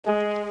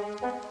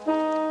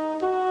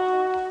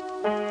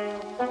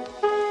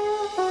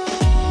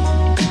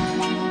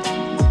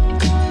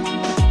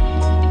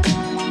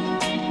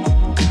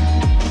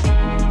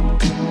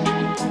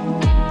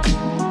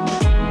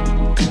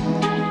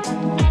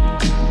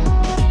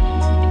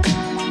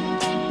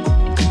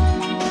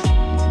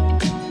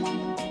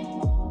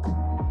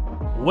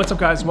What's up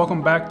guys,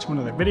 welcome back to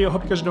another video.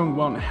 Hope you guys are doing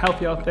well and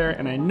healthy out there.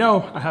 And I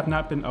know I have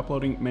not been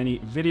uploading many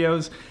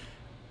videos.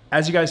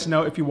 As you guys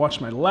know, if you watched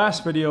my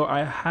last video,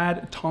 I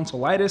had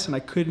tonsillitis and I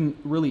couldn't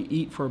really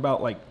eat for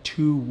about like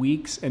 2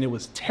 weeks and it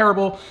was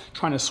terrible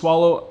trying to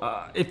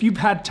swallow. If you've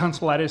had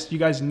tonsillitis, you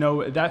guys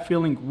know that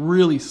feeling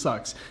really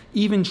sucks.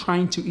 Even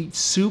trying to eat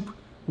soup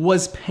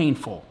was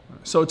painful.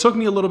 So it took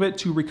me a little bit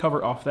to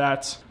recover off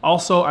that.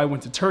 Also, I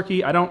went to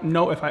Turkey. I don't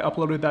know if I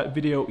uploaded that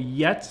video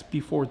yet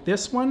before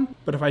this one,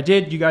 but if I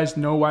did, you guys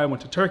know why I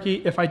went to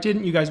Turkey. If I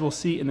didn't, you guys will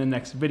see in the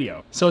next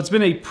video. So it's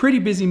been a pretty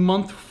busy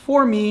month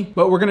for me,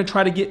 but we're gonna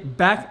try to get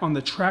back on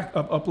the track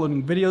of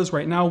uploading videos.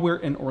 Right now, we're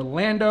in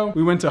Orlando.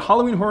 We went to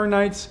Halloween Horror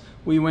Nights.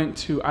 We went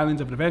to Islands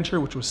of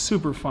Adventure, which was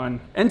super fun.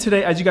 And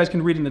today, as you guys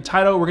can read in the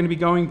title, we're gonna be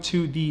going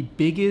to the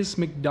biggest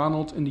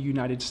McDonald's in the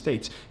United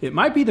States. It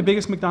might be the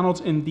biggest McDonald's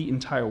in the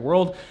entire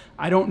world.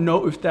 I don't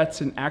know if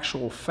that's an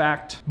actual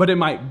fact, but it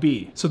might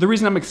be. So the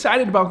reason I'm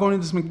excited about going to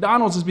this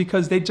McDonald's is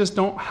because they just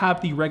don't have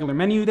the regular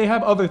menu. They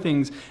have other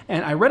things.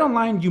 And I read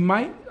online,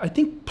 I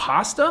think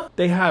pasta,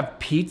 they have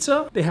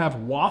pizza, they have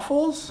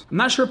waffles. I'm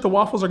not sure if the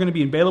waffles are gonna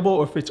be available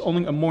or if it's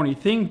only a morning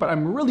thing, but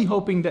I'm really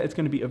hoping that it's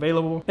gonna be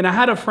available. And I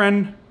had a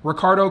friend,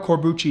 Ricardo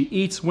Corbucci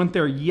Eats, went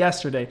there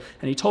yesterday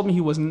and he told me he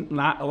was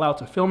not allowed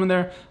to film in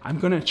there. I'm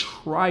gonna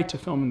try to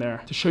film in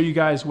there to show you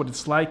guys what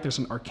it's like. There's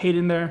an arcade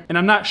in there and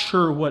I'm not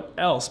sure what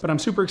else, but I'm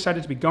super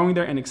excited to be going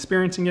there and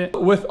experiencing it.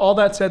 With all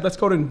that said, let's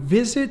go and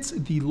visit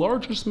the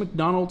largest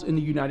McDonald's in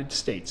the United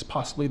States,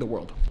 possibly the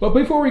world. But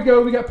before we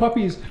go, we got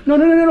puppies.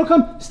 No,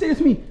 come, stay with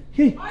me.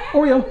 Hey,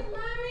 Oreo,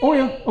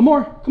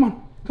 Amor, come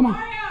on.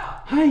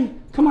 Hi,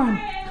 come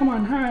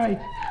on, hi.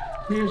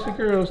 There's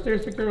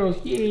the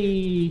girls,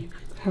 yay.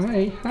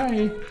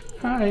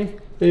 Hi.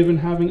 They've been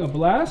having a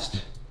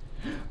blast.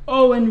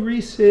 Oh, and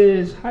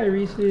Reese's. Hi,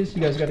 Reese's.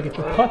 You guys got to get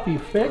your puppy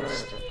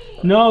fixed.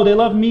 No, they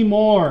love me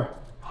more.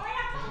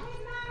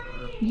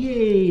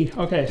 Yay.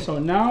 Okay, so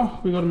now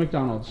we go to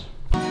McDonald's.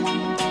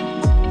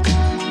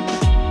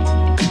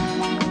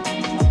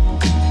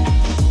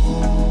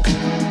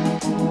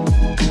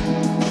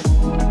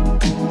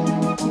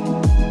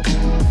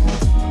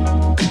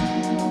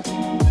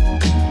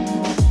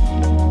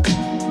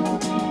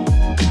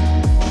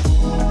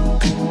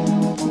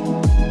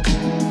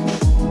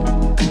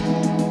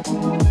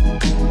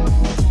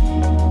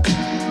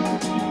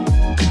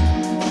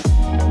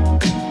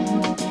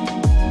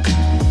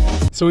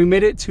 So we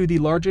made it to the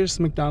largest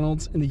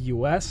McDonald's in the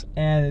US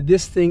and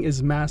this thing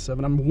is massive.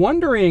 And I'm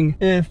wondering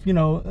if, you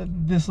know,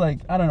 this like,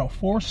 I don't know,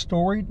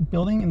 4-story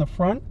building in the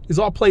front is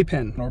all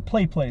playpen or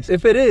play place.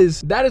 If it is,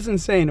 that is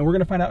insane. And we're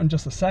gonna find out in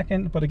just a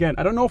second. But again,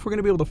 I don't know if we're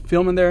gonna be able to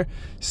film in there.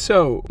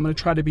 So I'm gonna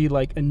try to be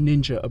like a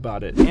ninja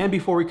about it. And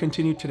before we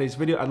continue today's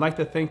video, I'd like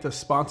to thank the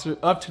sponsor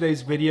of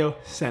today's video,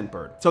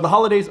 Scentbird. So the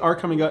holidays are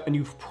coming up and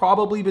you've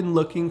probably been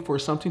looking for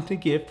something to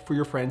gift for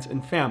your friends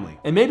and family.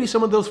 And maybe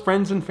some of those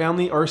friends and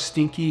family are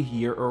stinky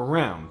year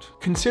around.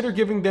 Consider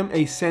giving them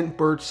a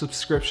Scentbird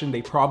subscription.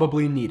 They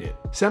probably need it.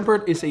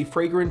 Scentbird is a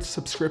fragrance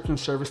subscription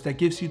service that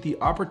gives you the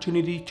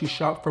opportunity to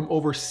shop from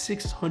over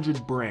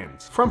 600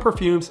 brands, from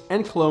perfumes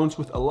and colognes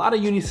with a lot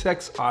of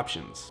unisex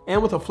options,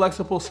 and with a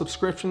flexible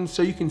subscription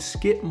so you can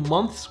skip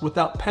months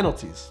without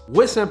penalties.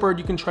 With Scentbird,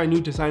 you can try new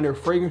designer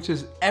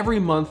fragrances every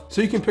month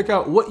so you can pick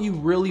out what you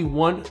really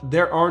want.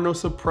 There are no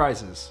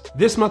surprises.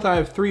 This month I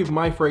have 3 of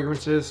my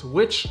fragrances,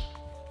 which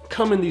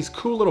come in these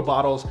cool little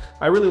bottles.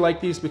 I really like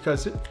these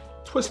because it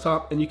twist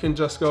top and you can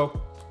just go,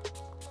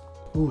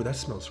 ooh, that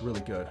smells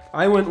really good.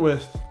 I went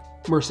with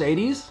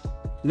Mercedes,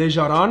 Le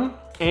Jardin,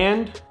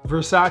 and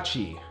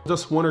Versace.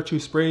 Just 1 or 2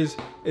 sprays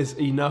is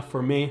enough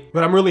for me,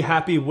 but I'm really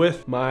happy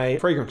with my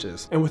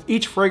fragrances. And with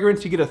each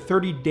fragrance, you get a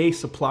 30-day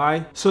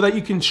supply so that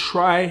you can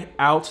try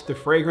out the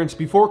fragrance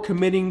before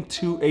committing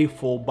to a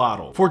full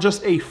bottle for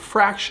just a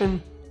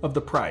fraction of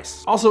the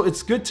price. Also,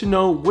 it's good to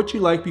know what you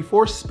like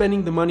before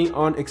spending the money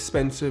on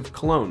expensive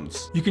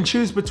colognes. You can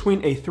choose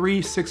between a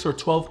 3, 6, or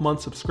 12-month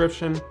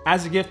subscription.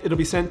 As a gift, it'll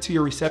be sent to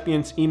your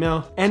recipient's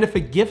email. And if a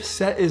gift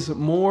set is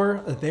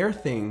more their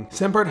thing,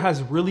 Scentbird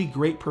has really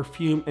great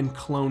perfume and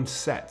cologne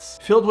sets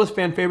filled with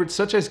fan favorites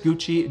such as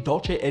Gucci,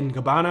 Dolce &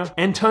 Gabbana,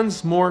 and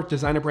tons more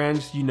designer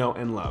brands you know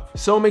and love.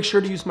 So make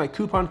sure to use my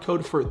coupon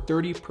code for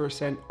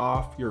 30%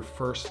 off your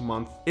first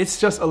month.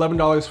 It's just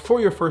 $11 for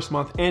your first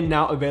month and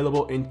now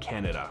available in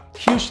Canada.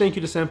 Huge thank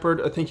you to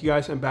Scentbird. Thank you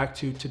guys, and back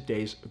to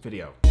today's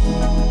video.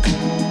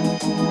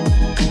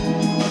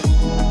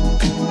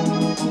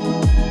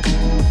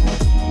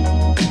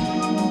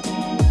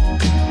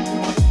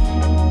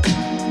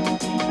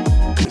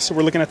 So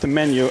we're looking at the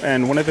menu,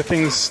 and one of the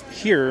things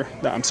here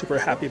that I'm super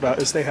happy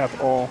about is they have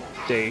all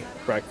day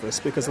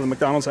breakfast, because the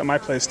McDonald's at my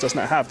place does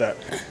not have that.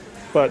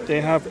 But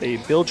they have a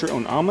build your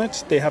own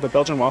omelet, they have a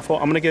Belgian waffle.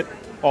 I'm gonna get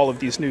all of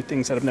these new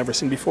things that I've never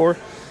seen before,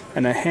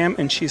 and a ham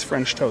and cheese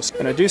French toast.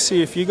 And I do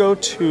see if you go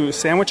to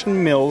Sandwich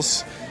and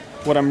Mills,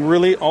 what I'm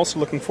really also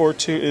looking forward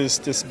to is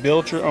this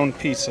build your own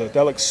pizza.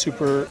 That looks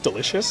super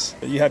delicious.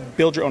 You have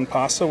build your own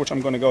pasta, which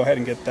I'm gonna go ahead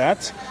and get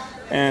that.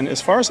 And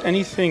as far as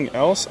anything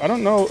else, I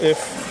don't know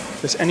if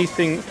there's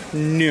anything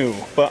new,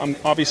 but I'm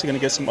obviously gonna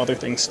get some other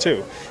things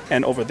too.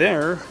 And over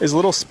there is a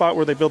little spot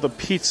where they build a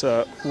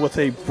pizza with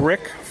a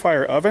brick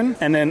fire oven.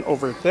 And then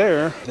over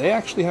there, they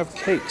actually have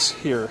cakes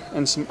here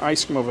and some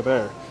ice cream over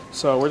there.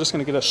 So we're just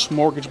gonna get a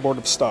smorgasbord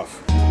of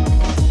stuff.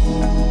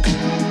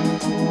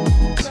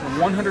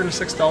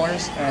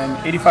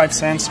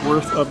 $106.85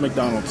 worth of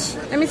McDonald's.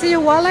 Let me see your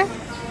wallet.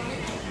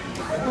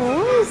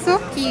 Oh, so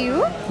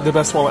cute. The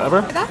best wallet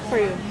ever. What's that for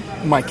you?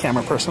 My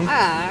camera person.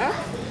 Ah.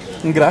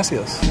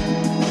 Gracias.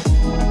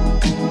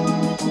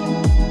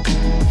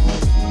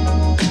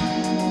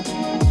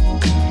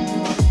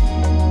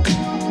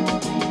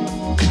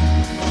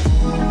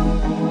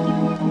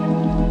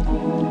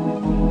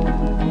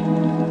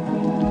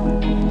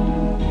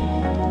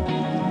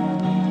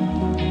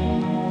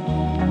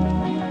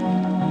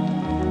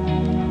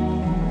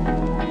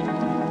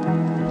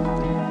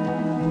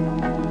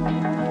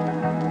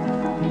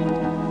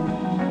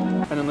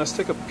 And then let's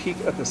take a peek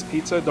at this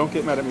pizza. Don't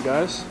get mad at me,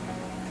 guys.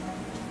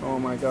 Oh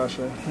my gosh,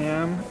 a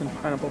ham and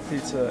pineapple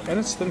pizza. And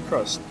it's thin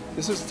crust.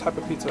 This is the type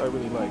of pizza I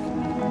really like.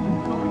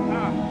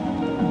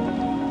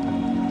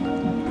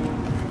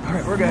 All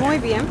right, we're good. Muy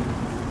bien.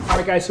 All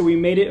right, guys, so we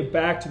made it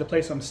back to the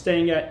place I'm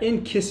staying at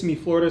in Kissimmee,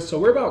 Florida. So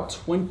we're about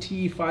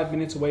 25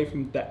 minutes away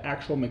from the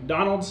actual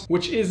McDonald's,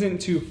 which isn't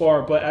too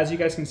far. But as you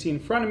guys can see in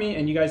front of me,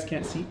 and you guys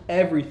can't see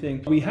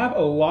everything, we have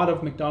a lot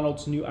of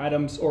McDonald's new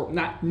items, or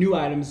not new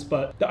items,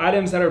 but the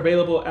items that are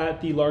available at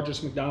the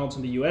largest McDonald's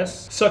in the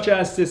US, such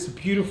as this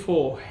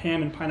beautiful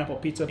ham and pineapple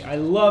pizza. I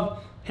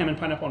love ham and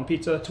pineapple on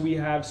pizza. So we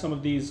have some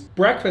of these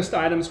breakfast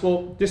items.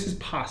 Well, this is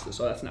pasta,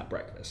 so that's not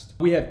breakfast.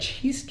 We have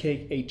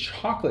cheesecake, a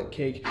chocolate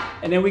cake,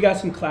 and then we got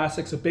some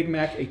classics, a Big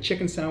Mac, a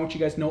chicken sandwich.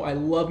 You guys know I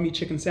love me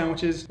chicken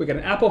sandwiches. We got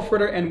an apple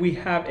fritter, and we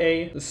have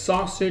a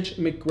sausage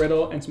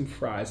McGriddle and some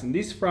fries. And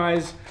these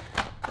fries,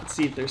 let's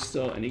see if they're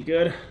still any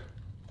good.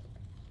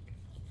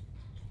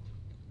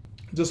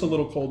 Just a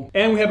little cold.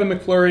 And we have a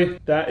McFlurry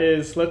that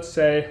is, let's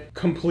say,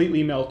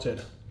 completely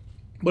melted,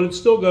 but it's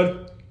still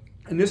good.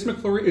 And this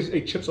McFlurry is a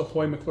Chips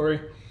Ahoy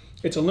McFlurry.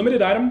 It's a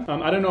limited item.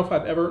 I don't know if I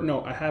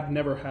have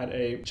never had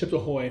a Chips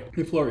Ahoy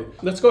McFlurry.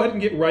 Let's go ahead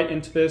and get right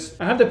into this.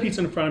 I have the pizza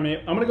in front of me.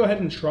 I'm gonna go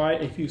ahead and try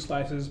a few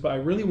slices, but I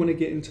really wanna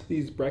get into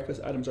these breakfast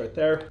items right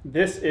there.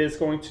 This is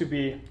going to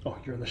be, oh,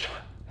 you're in the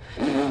shot.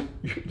 You're in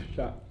the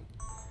shot.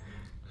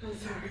 I'm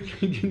sorry.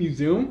 Can you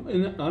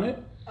zoom on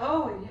it?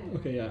 Oh, yeah.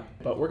 Okay, yeah.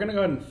 But we're gonna go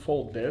ahead and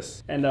fold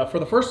this. And for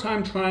the first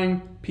time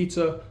trying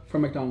pizza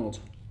from McDonald's.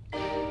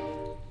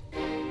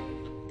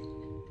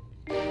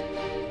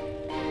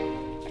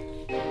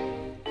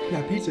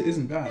 Yeah, pizza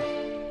isn't bad.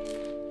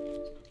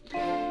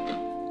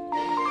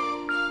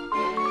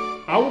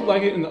 I would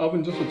like it in the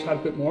oven just a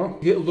tad bit more.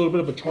 Get a little bit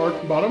of a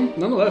charred bottom.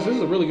 Nonetheless, this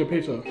is a really good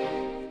pizza.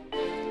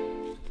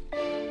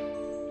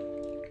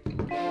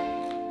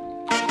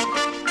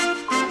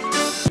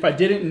 If I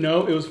didn't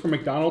know it was from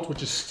McDonald's,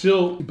 which is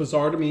still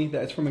bizarre to me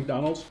that it's from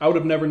McDonald's, I would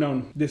have never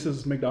known this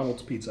is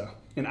McDonald's pizza.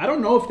 And I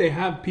don't know if they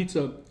have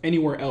pizza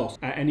anywhere else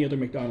at any other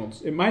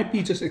McDonald's. It might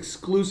be just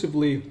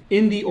exclusively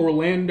in the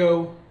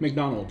Orlando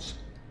McDonald's.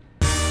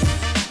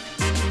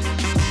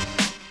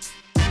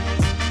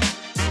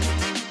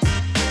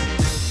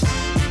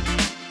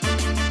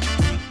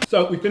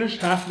 So we finished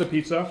half of the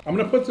pizza. I'm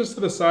gonna put this to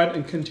the side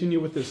and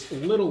continue with this a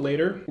little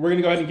later. We're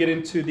gonna go ahead and get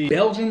into the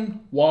Belgian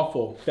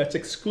waffle that's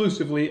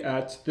exclusively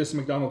at this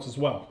McDonald's as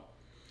well.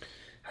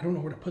 I don't know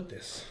where to put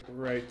this.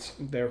 Right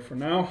there for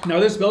now.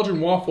 Now this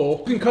Belgian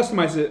waffle, you can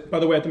customize it, by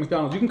the way, at the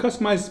McDonald's. You can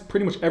customize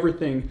pretty much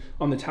everything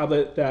on the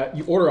tablet that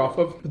you order off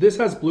of. But this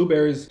has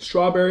blueberries,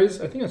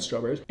 strawberries, I think that's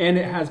strawberries, and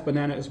it has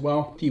banana as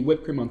well, the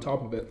whipped cream on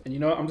top of it. And you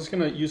know what, I'm just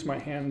gonna use my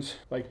hands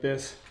like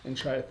this and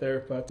try it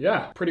there, but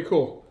yeah, pretty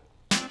cool.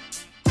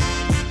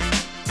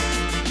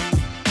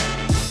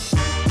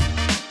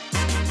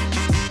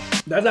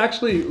 That's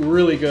actually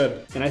really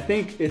good. And I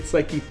think it's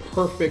like the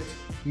perfect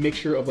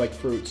mixture of like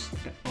fruits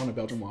on a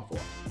Belgian waffle.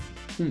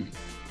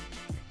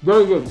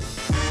 Very good.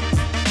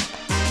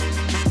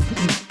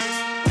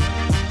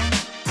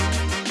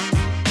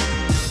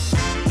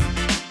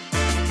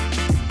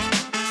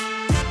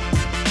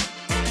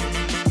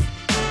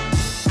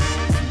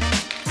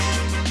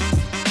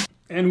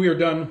 And we are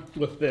done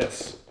with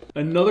this.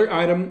 Another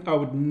item I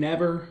would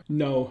never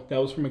know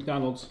that was from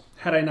McDonald's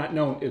had I not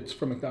known it's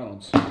from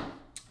McDonald's.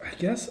 I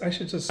guess I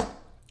should just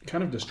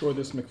kind of destroy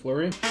this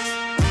McFlurry.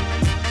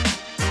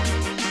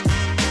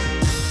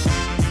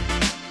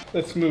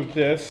 Let's move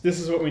this. This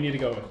is what we need to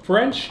go with.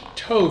 French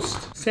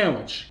toast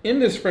sandwich. In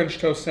this French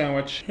toast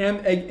sandwich,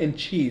 ham, egg, and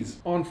cheese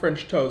on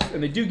French toast.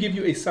 And they do give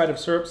you a side of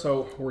syrup,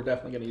 so we're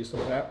definitely gonna use some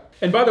of that.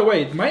 And by the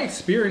way, my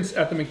experience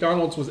at the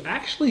McDonald's was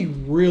actually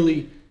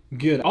really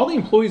good. All the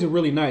employees are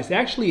really nice. They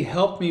actually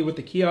helped me with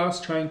the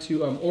kiosk trying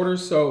to order.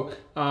 So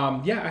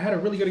yeah, I had a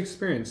really good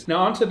experience.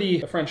 Now onto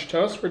the French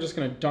toast. We're just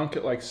gonna dunk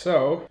it like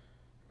so.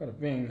 Bada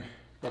bing,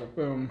 bada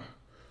boom.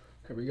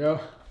 Here we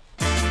go.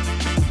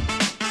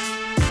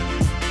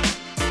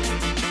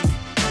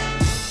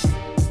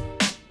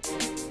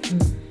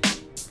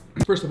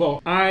 First of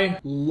all, I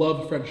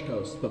love French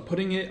toast, but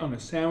putting it on a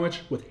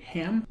sandwich with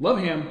ham, love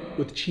ham,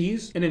 with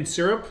cheese, and then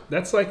syrup,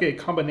 that's like a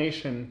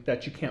combination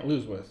that you can't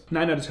lose with.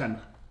 9 out of 10.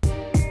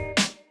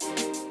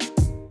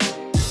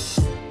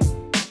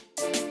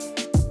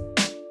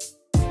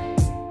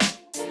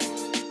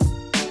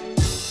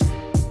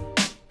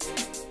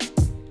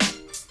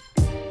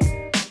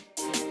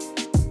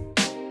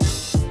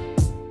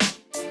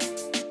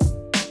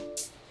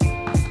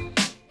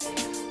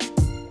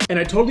 And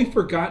I totally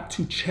forgot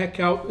to check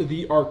out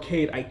the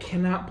arcade. I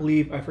cannot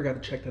believe I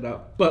forgot to check that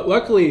out. But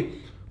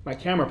luckily, my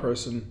camera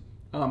person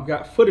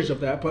got footage of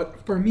that.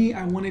 But for me,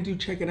 I wanted to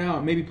check it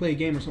out. Maybe play a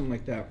game or something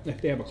like that,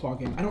 if they have a claw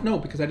game. I don't know,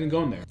 because I didn't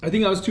go in there. I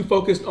think I was too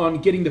focused on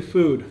getting the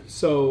food.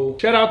 So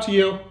shout out to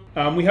you.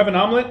 We have an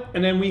omelet,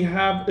 and then we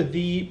have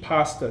the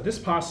pasta. This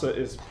pasta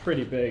is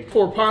pretty big.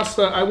 For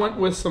pasta, I went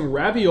with some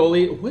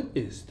ravioli. What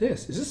is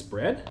this? Is this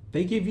bread?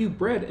 They give you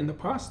bread in the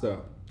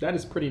pasta. That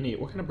is pretty neat.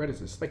 What kind of bread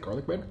is this? Like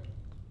garlic bread?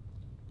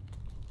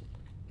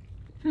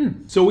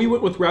 So we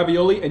went with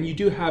ravioli, and you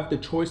do have the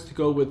choice to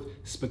go with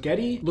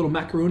spaghetti, little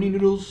macaroni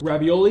noodles,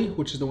 ravioli,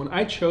 which is the one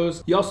I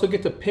chose. You also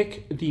get to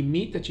pick the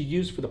meat that you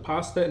use for the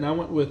pasta, and I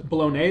went with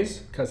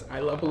bolognese because I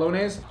love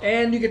bolognese.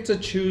 And you get to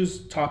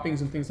choose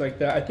toppings and things like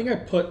that. I think I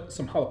put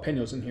some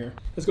jalapenos in here.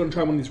 Let's go and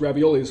try one of these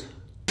raviolis.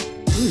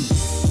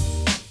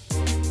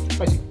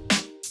 Spicy.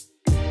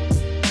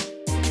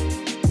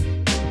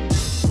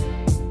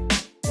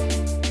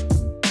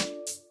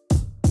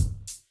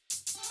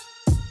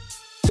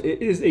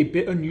 It is a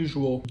bit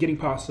unusual getting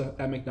pasta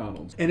at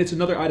McDonald's. And it's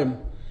another item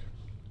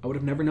I would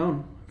have never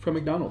known from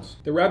McDonald's.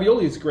 The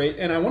ravioli is great,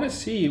 and I want to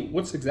see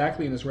what's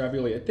exactly in this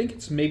ravioli. I think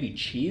it's maybe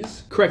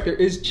cheese. Correct, there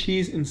is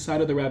cheese inside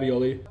of the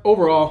ravioli.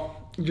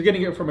 Overall, if you're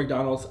getting it from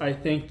McDonald's, I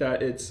think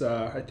that it's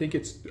I think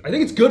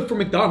it's good for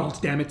McDonald's,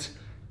 damn it.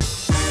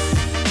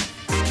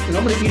 And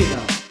I'm gonna eat it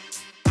now.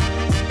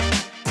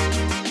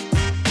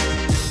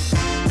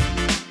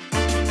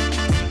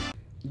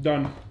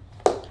 Done.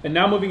 And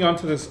now moving on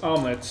to this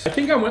omelet. I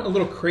think I went a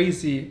little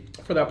crazy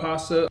for that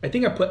pasta. I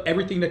think I put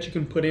everything that you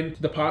can put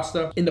into the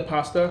pasta in the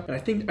pasta. And I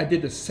think I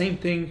did the same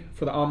thing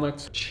for the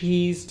omelet.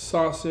 Cheese,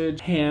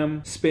 sausage,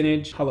 ham,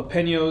 spinach,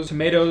 jalapenos,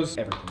 tomatoes,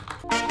 everything.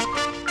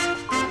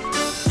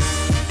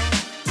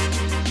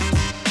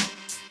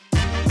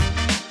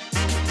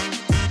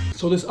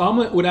 So this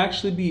omelet would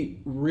actually be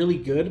really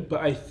good, but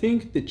I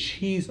think the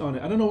cheese on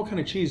it, I don't know what kind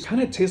of cheese, kind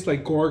of tastes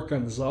like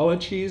gorgonzola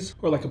cheese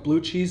or like a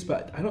blue cheese,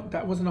 but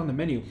that wasn't on the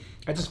menu.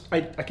 I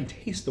can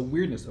taste the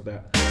weirdness of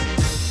that.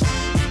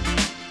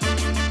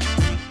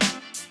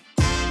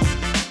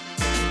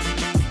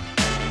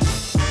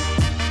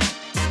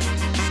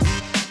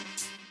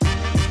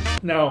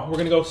 Now we're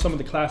gonna go with some of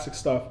the classic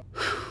stuff.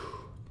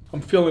 I'm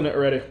feeling it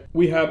already.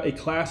 We have a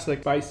classic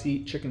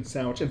spicy chicken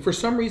sandwich. And for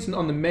some reason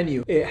on the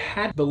menu, it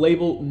had the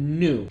label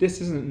new. This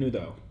isn't new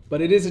though,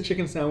 but it is a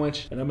chicken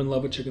sandwich, and I'm in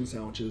love with chicken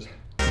sandwiches.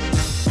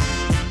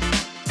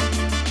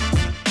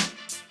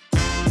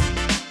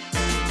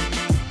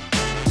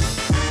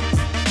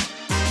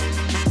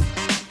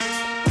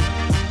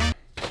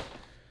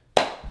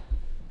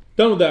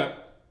 Done with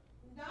that.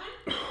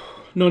 Done?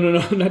 No,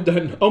 not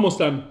done. Almost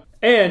done.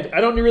 And I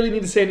don't really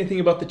need to say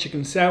anything about the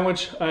chicken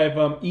sandwich. I've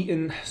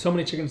eaten so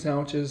many chicken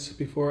sandwiches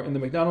before, and the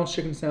McDonald's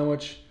chicken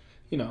sandwich,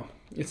 you know,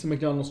 it's a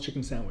McDonald's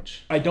chicken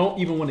sandwich. I don't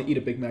even want to eat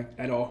a Big Mac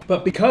at all.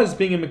 But because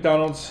being in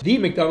McDonald's, the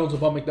McDonald's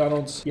of all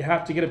McDonald's, you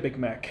have to get a Big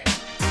Mac.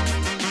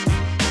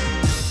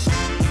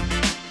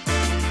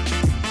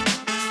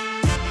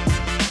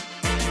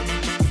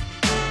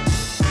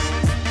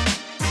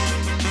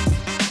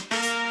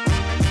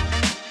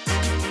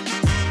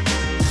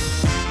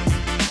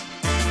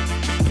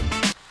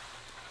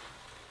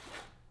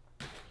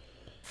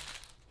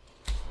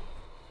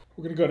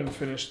 We're gonna go ahead and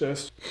finish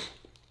this.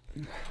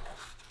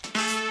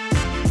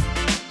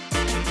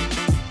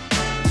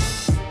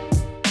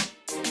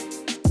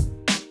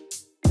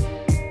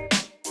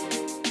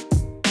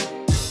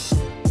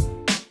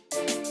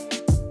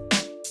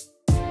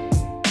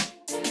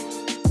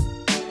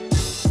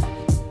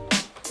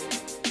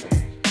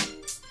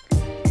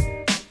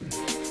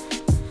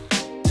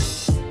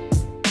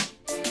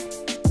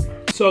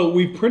 So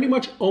we've pretty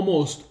much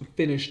almost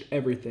finished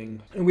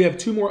everything. And we have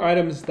 2 more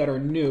items that are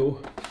new.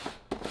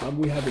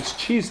 We have this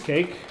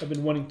cheesecake. I've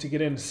been wanting to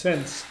get in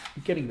since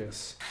getting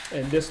this.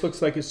 And this looks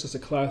like it's just a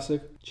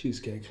classic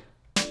cheesecake.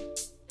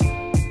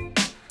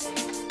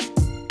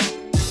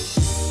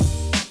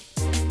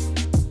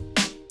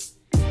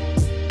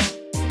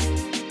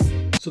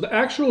 So the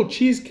actual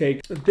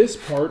cheesecake, this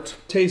part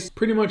tastes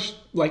pretty much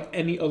like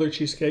any other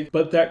cheesecake,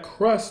 but that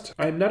crust,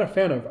 I'm not a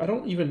fan of.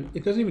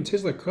 It doesn't even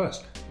taste like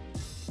crust.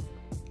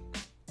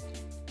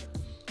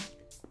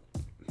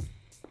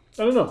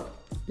 I don't know.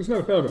 Just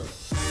not a fan of it.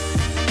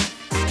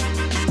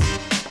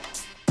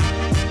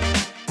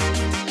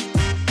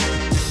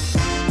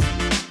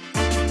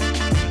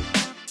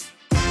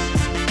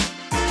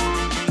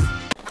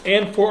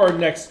 And for our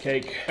next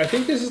cake, I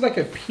think this is like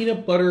a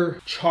peanut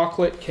butter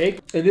chocolate cake.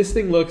 And this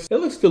thing looks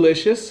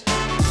delicious.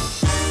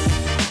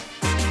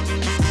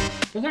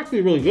 That's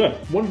actually really good.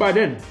 One bite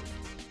in.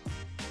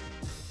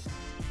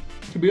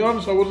 To be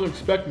honest, I wasn't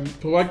expecting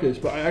to like this,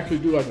 but I actually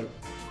do like it.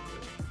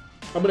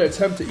 I'm gonna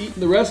attempt to eat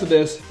the rest of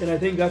this, and I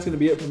think that's gonna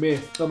be it for me.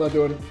 I'm not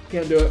doing it,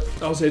 can't do it.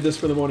 I'll save this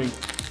for the morning.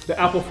 The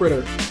apple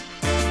fritter.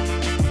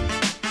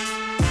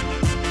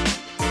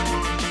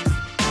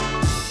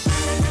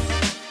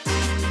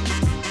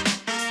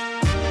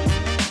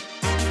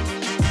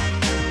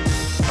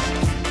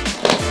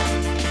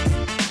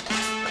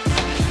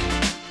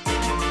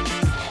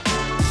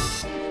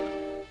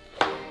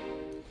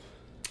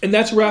 And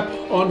that's a wrap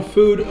on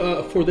food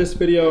for this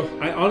video.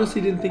 I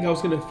honestly didn't think I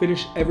was gonna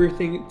finish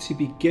everything to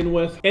begin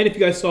with. And if you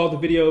guys saw the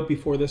video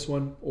before this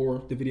one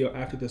or the video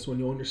after this one,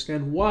 you'll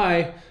understand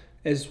why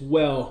as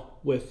well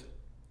with.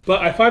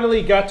 But I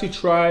finally got to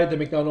try the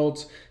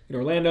McDonald's in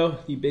Orlando,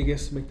 the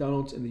biggest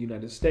McDonald's in the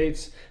United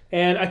States.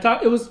 And I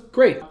thought it was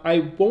great.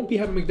 I won't be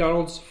having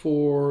McDonald's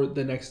for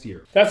the next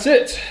year. That's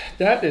it,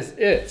 that is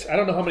it. I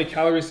don't know how many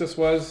calories this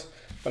was,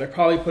 but I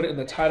probably put it in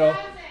the title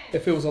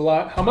if it was a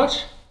lot. How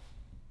much?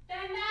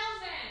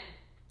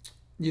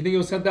 You think it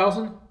was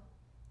 10,000?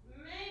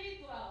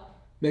 Maybe 12.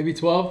 Maybe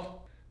 12?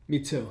 Me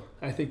too.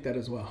 I think that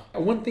as well.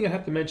 One thing I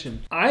have to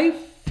mention. I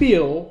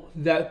feel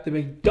that the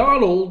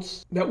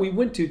McDonald's that we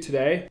went to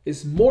today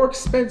is more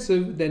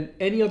expensive than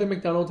any other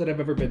McDonald's that I've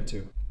ever been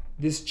to.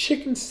 This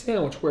chicken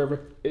sandwich,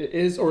 wherever it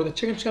is, or the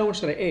chicken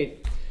sandwich that I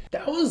ate,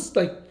 that was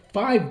like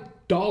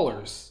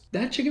 $5.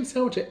 That chicken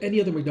sandwich at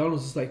any other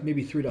McDonald's is like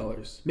maybe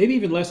 $3. Maybe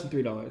even less than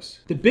 $3.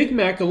 The Big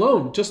Mac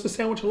alone, just the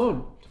sandwich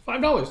alone,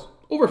 $5.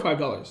 Over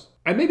 $5.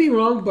 I may be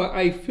wrong, but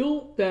I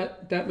feel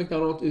that that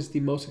McDonald's is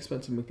the most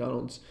expensive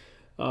McDonald's.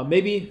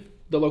 Maybe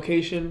the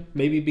location,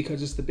 maybe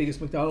because it's the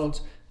biggest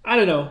McDonald's. I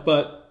don't know,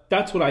 but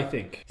that's what I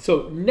think.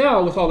 So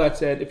now with all that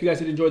said, if you guys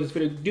did enjoy this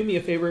video, do me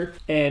a favor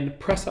and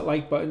press that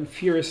like button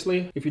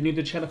furiously. If you're new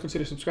to the channel,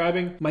 consider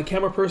subscribing. My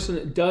camera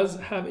person does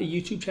have a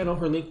YouTube channel.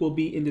 Her link will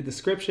be in the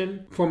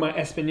description for my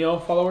Espanol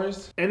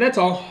followers. And that's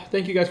all.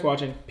 Thank you guys for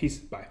watching. Peace.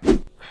 Bye.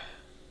 Do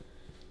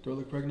I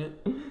look pregnant?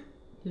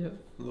 Yeah.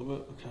 A little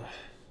bit? Okay.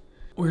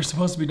 We're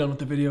supposed to be done with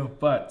the video,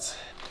 but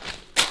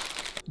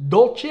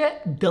dolce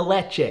de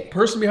leche.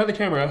 Person behind the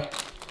camera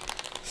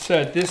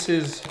said this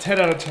is 10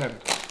 out of 10.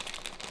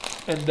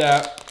 And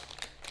that,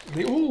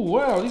 oh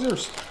wow, these are,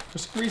 for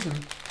some reason,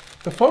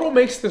 the photo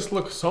makes this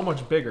look so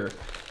much bigger.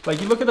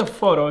 Like you look at the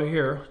photo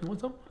here, you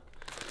want some?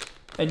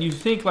 And you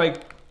think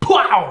like,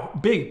 wow,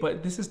 big,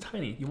 but this is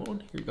tiny. You want one?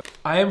 Here you go.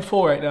 I am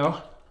full right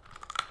now,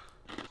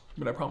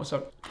 but I promise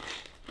I'll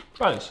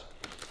try this.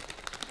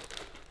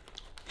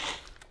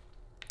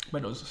 My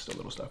nose is still a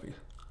little stuffy.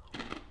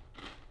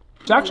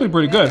 It's actually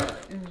pretty good.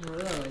 It's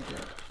really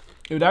good.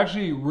 It would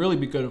actually really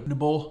be good in a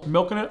bowl.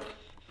 Milk in it.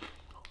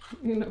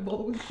 In a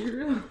bowl with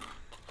cereal?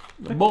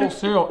 A bowl of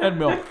cereal and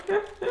milk.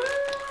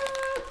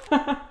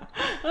 I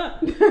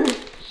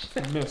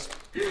missed.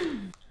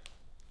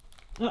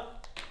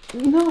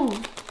 No.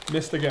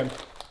 Missed again.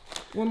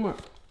 One more.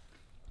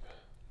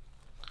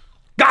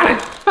 Got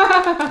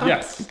it!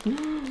 Yes.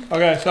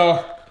 Okay,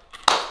 so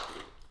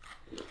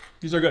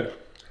these are good.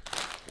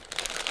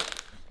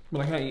 But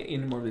I can't eat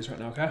any more of these right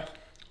now, okay?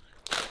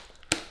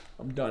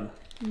 I'm done.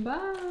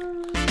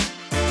 Bye.